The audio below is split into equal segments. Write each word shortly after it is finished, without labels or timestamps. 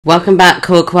Welcome back,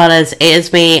 cool koalas. It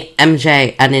is me,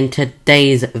 MJ, and in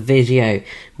today's video,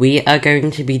 we are going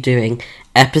to be doing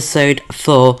episode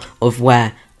 4 of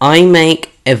where I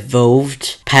make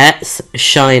evolved pets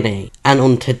shiny. And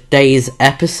on today's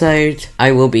episode,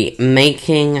 I will be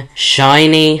making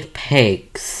shiny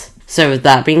pigs. So with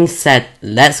that being said,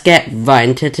 let's get right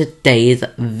into today's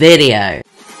video.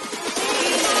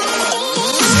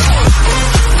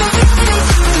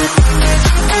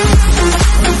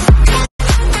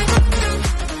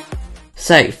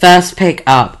 So, first pig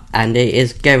up, and it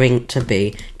is going to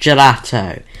be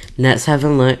Gelato. Let's have a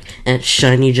look at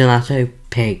shiny Gelato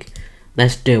pig.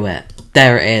 Let's do it.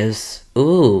 There it is.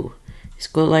 Ooh, it's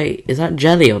got like, is that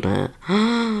jelly on it?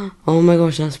 Oh my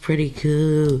gosh, that's pretty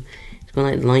cool. It's got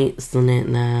like lights on it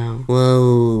now.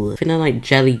 Whoa, I think they're like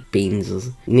jelly beans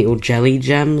or little jelly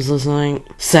gems or something.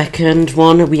 Second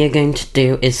one we are going to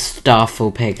do is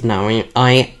Starfall pig. Now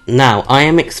I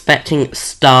am expecting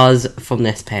stars from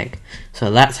this pig. So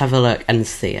let's have a look and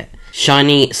see it.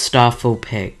 Shiny Starfall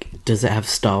pig. Does it have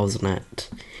stars on it?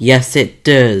 Yes, it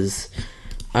does.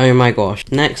 Oh my gosh.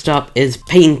 Next up is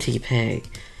Painty pig.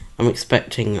 I'm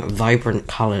expecting vibrant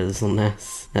colours on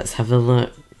this. Let's have a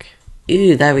look.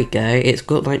 Ooh, there we go. It's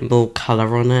got like more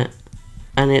colour on it.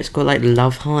 And it's got like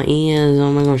love heart ears.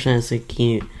 Oh my gosh, that's so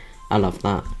cute. I love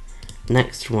that.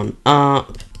 Next one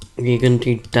up. We're going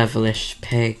to do Devilish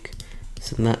pig.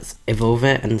 So let's evolve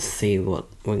it and see what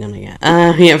we're gonna get.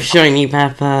 We have Shiny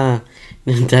Pepper,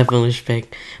 the Devilish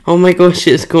pig. Oh my gosh,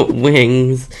 it's got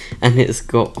wings and it's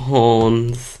got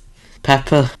horns.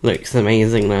 Pepper looks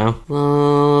amazing now.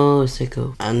 Whoa, so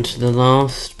cool. And the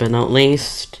last but not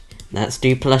least, let's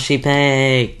do Plushy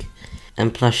Pig.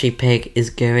 And Plushy Pig is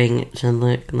going to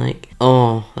look like,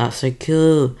 oh, that's so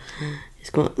cool. It's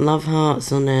got love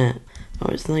hearts on it. Oh,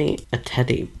 it's like a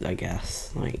teddy, I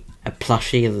guess. Like a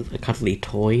plushie, a cuddly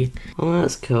toy. Oh,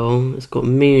 that's cool. It's got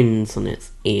moons on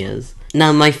its ears.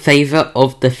 Now, my favourite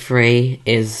of the three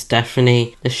is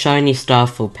definitely the Shiny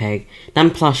Starfall pig,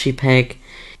 then Plushy Pig,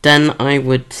 then I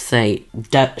would say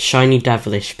Shiny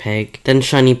Devilish pig, then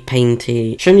Shiny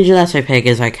Painty. Shiny Gelato pig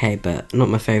is okay, but not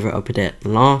my favourite. I'll put it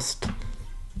last.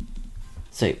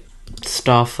 So,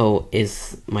 Starfall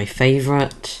is my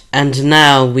favourite. And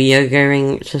now we are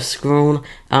going to scroll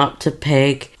up to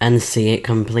pig and see it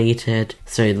completed.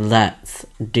 So let's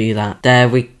do that. There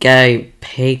we go,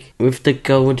 pig with the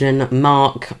golden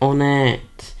mark on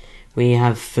it. We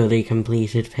have fully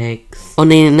completed pigs. On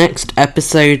the next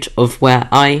episode of where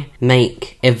I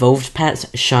make evolved pets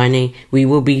shiny, we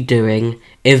will be doing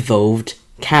evolved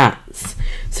cats.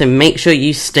 So make sure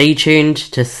you stay tuned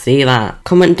to see that.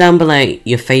 Comment down below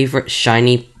your favourite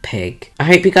shiny pig. I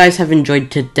hope you guys have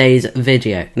enjoyed today's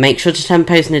video. Make sure to turn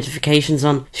post notifications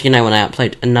on so you know when I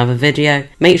upload another video.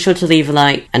 Make sure to leave a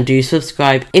like and do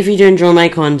subscribe if you do enjoy my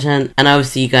content, and I will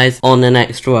see you guys on the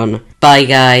next one. Bye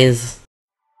guys.